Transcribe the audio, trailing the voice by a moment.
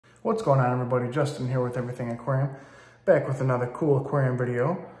What's going on, everybody? Justin here with Everything Aquarium, back with another cool aquarium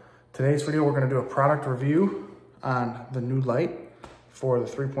video. Today's video, we're going to do a product review on the new light for the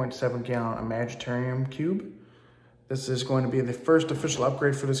 3.7 gallon Imaginarium cube. This is going to be the first official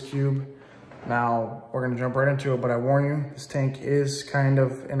upgrade for this cube. Now, we're going to jump right into it, but I warn you, this tank is kind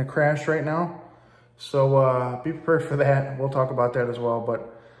of in a crash right now. So be prepared for that. We'll talk about that as well,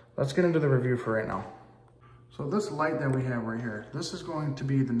 but let's get into the review for right now. So this light that we have right here, this is going to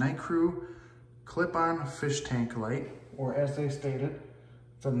be the Nicrew clip-on fish tank light, or as they stated,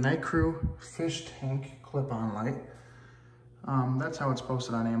 the Nicrew fish tank clip-on light. That's how it's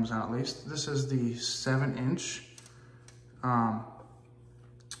posted on Amazon at least. This is the 7-inch,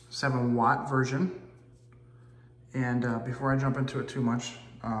 7-watt version. And before I jump into it too much,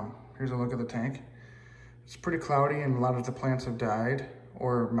 here's a look at the tank. It's pretty cloudy and a lot of the plants have died,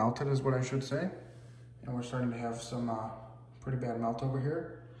 or melted is what I should say. And we're starting to have some pretty bad melt over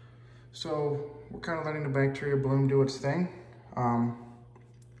here. So we're kind of letting the bacteria bloom do its thing.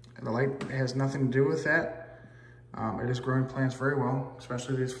 The light has nothing to do with that. It is growing plants very well,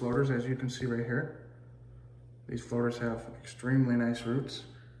 especially these floaters, as you can see right here. These floaters have extremely nice roots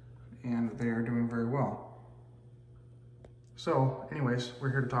and they are doing very well. So anyways, we're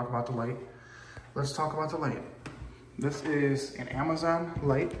here to talk about the light. Let's talk about the light. This is an Amazon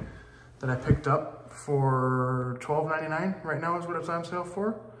light that I picked up for $12.99 right now is what it's on sale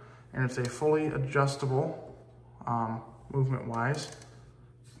for. And it's a fully adjustable, movement-wise,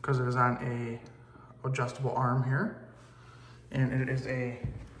 because it is on a adjustable arm here. And it is a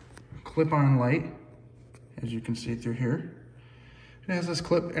clip-on light, as you can see through here. It has this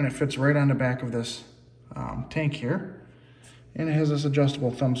clip and it fits right on the back of this tank here. And it has this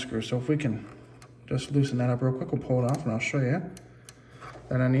adjustable thumb screw. So if we can just loosen that up real quick, we'll pull it off and I'll show you.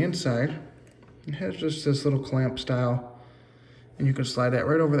 Then on the inside, it has just this little clamp style, and you can slide that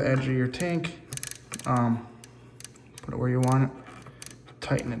right over the edge of your tank, put it where you want it,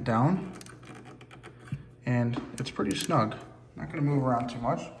 tighten it down, and it's pretty snug. Not gonna move around too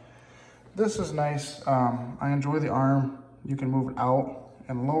much. This is nice. I enjoy the arm. You can move it out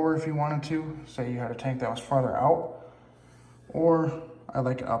and lower if you wanted to. Say you had a tank that was farther out, or I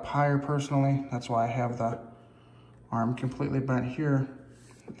like it up higher personally. That's why I have the arm completely bent here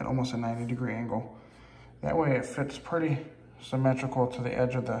at almost a 90-degree angle. That way it fits pretty symmetrical to the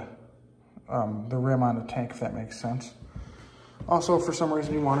edge of the rim on the tank, if that makes sense. Also, if for some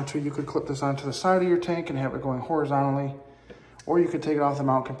reason you wanted to, you could clip this onto the side of your tank and have it going horizontally, or you could take it off the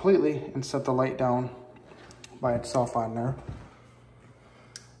mount completely and set the light down by itself on there.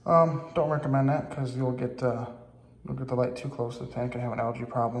 Don't recommend that because you'll get the light too close to the tank and have an algae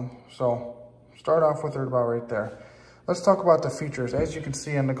problem. So start off with it about right there. Let's talk about the features. As you can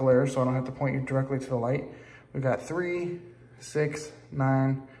see in the glare, so I don't have to point you directly to the light, we got 3, 6,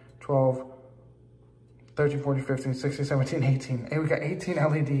 9, 12, 13, 14, 15, 16, 17, 18. And we got 18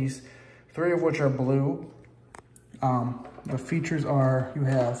 LEDs, 3 of which are blue. The features are, you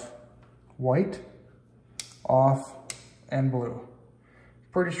have white, off, and blue.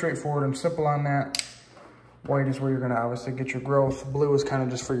 Pretty straightforward and simple on that. White is where you're gonna obviously get your growth. Blue is kind of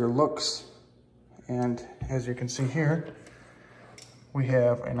just for your looks. And as you can see here, we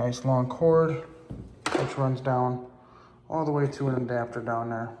have a nice long cord which runs down all the way to an adapter down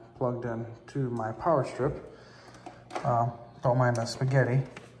there, plugged in to my power strip. Don't mind the spaghetti.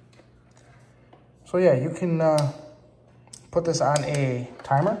 So yeah, you can put this on a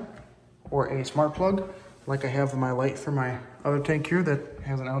timer or a smart plug, like I have my light for my other tank here that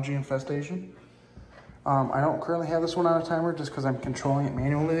has an algae infestation. I don't currently have this one on a timer just because I'm controlling it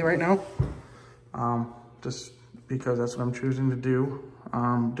manually right now. Just because that's what I'm choosing to do.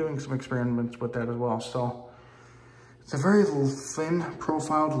 Doing some experiments with that as well. So it's a very thin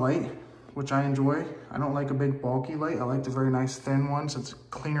profiled light, which I enjoy. I don't like a big bulky light. I like the very nice thin ones. It's a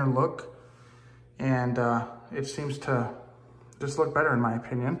cleaner look. And it seems to just look better in my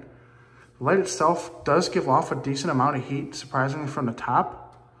opinion. The light itself does give off a decent amount of heat, surprisingly, from the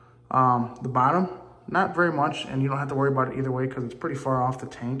top. The bottom, not very much, and you don't have to worry about it either way because it's pretty far off the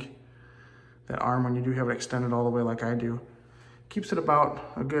tank. That arm, when you do have it extended all the way like I do, keeps it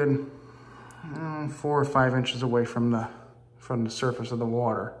about a good 4 or 5 inches away from the surface of the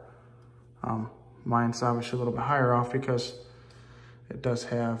water. Mine's obviously a little bit higher off because it does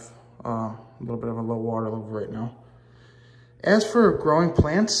have a little bit of a low water level right now. As for growing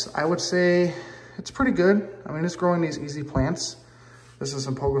plants, I would say it's pretty good. I mean, it's growing these easy plants. This is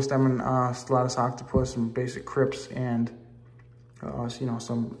some Pogostem and Stellatus octopus and basic crypts and you know,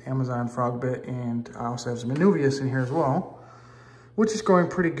 some Amazon frogbit, and I also have some Anubias in here as well, which is growing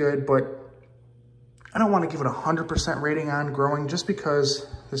pretty good, but I don't want to give it 100% rating on growing just because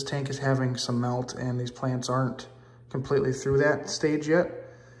this tank is having some melt and these plants aren't completely through that stage yet.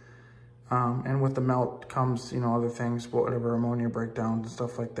 And with the melt comes, you know, other things, whatever, ammonia breakdowns and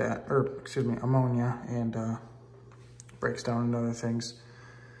stuff like that, or excuse me, ammonia, and breaks down into other things.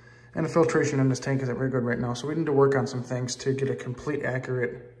 And the filtration in this tank isn't very good right now, so we need to work on some things to get a complete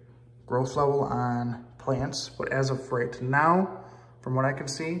accurate growth level on plants. But as of right now, from what I can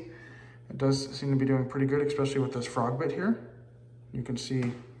see, it does seem to be doing pretty good, especially with this frog bit here. You can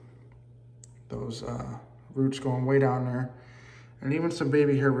see those roots going way down there. And even some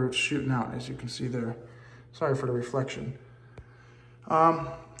baby hair roots shooting out, as you can see there. Sorry for the reflection.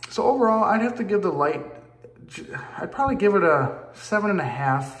 So overall, I'd have to give the light, I'd probably give it a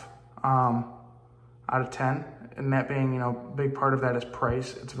 7.5 out of 10. And that being, you know, a big part of that is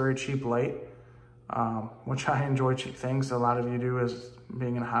price. It's a very cheap light, which I enjoy cheap things. A lot of you do, as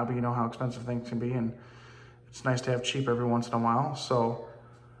being in a hobby, you know how expensive things can be. And it's nice to have cheap every once in a while. So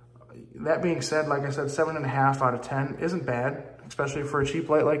that being said, like I said, 7.5 out of 10 isn't bad, especially for a cheap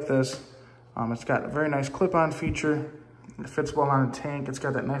light like this. It's got a very nice clip-on feature. It fits well on a tank. It's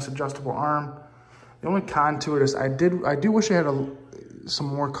got that nice adjustable arm. The only con to it is I do wish it had some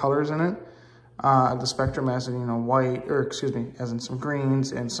more colors in it. The spectrum as in, you know, white, or excuse me, as in some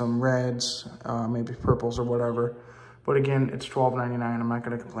greens and some reds, maybe purples or whatever. But again, it's $12.99. I'm not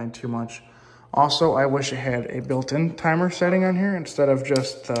going to complain too much. Also, I wish it had a built-in timer setting on here instead of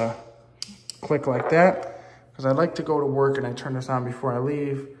just click like that, because I like to go to work and I turn this on before I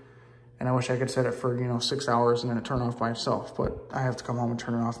leave, and I wish I could set it for, you know, 6 hours and then it turn off by itself, but I have to come home and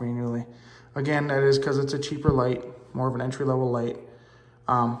turn it off manually. Again, that is because it's a cheaper light, more of an entry-level light.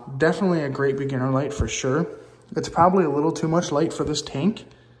 Definitely a great beginner light for sure. It's probably a little too much light for this tank,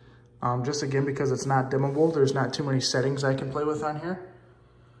 just again because it's not dimmable. There's not too many settings I can play with on here.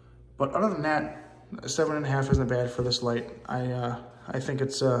 But other than that, 7.5 isn't bad for this light. I think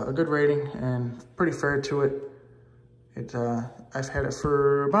it's a good rating and pretty fair to it. I've had it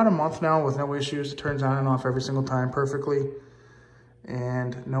for about a month now with no issues. It turns on and off every single time perfectly,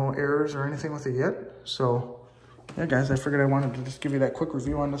 and no errors or anything with it yet. So yeah, guys, I figured I wanted to just give you that quick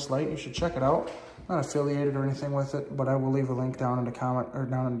review on this light. You should check it out. I'm not affiliated or anything with it, but I will leave a link down in the comment or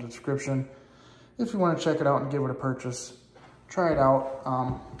down in the description if you want to check it out and give it a purchase. Try it out.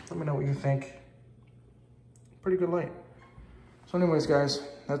 Let me know what you think. Pretty good light. So anyways, guys,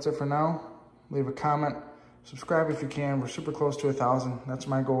 that's it for now. Leave a comment. Subscribe if you can. We're super close to 1,000. That's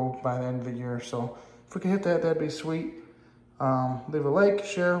my goal by the end of the year. So if we can hit that, that'd be sweet. Leave a like,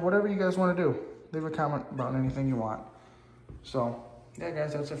 share, whatever you guys want to do. Leave a comment about anything you want. So yeah,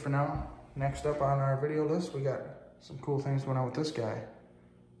 guys, that's it for now. Next up on our video list, we got some cool things going on with this guy.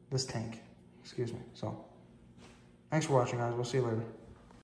 This tank, excuse me. So thanks for watching, guys. We'll see you later.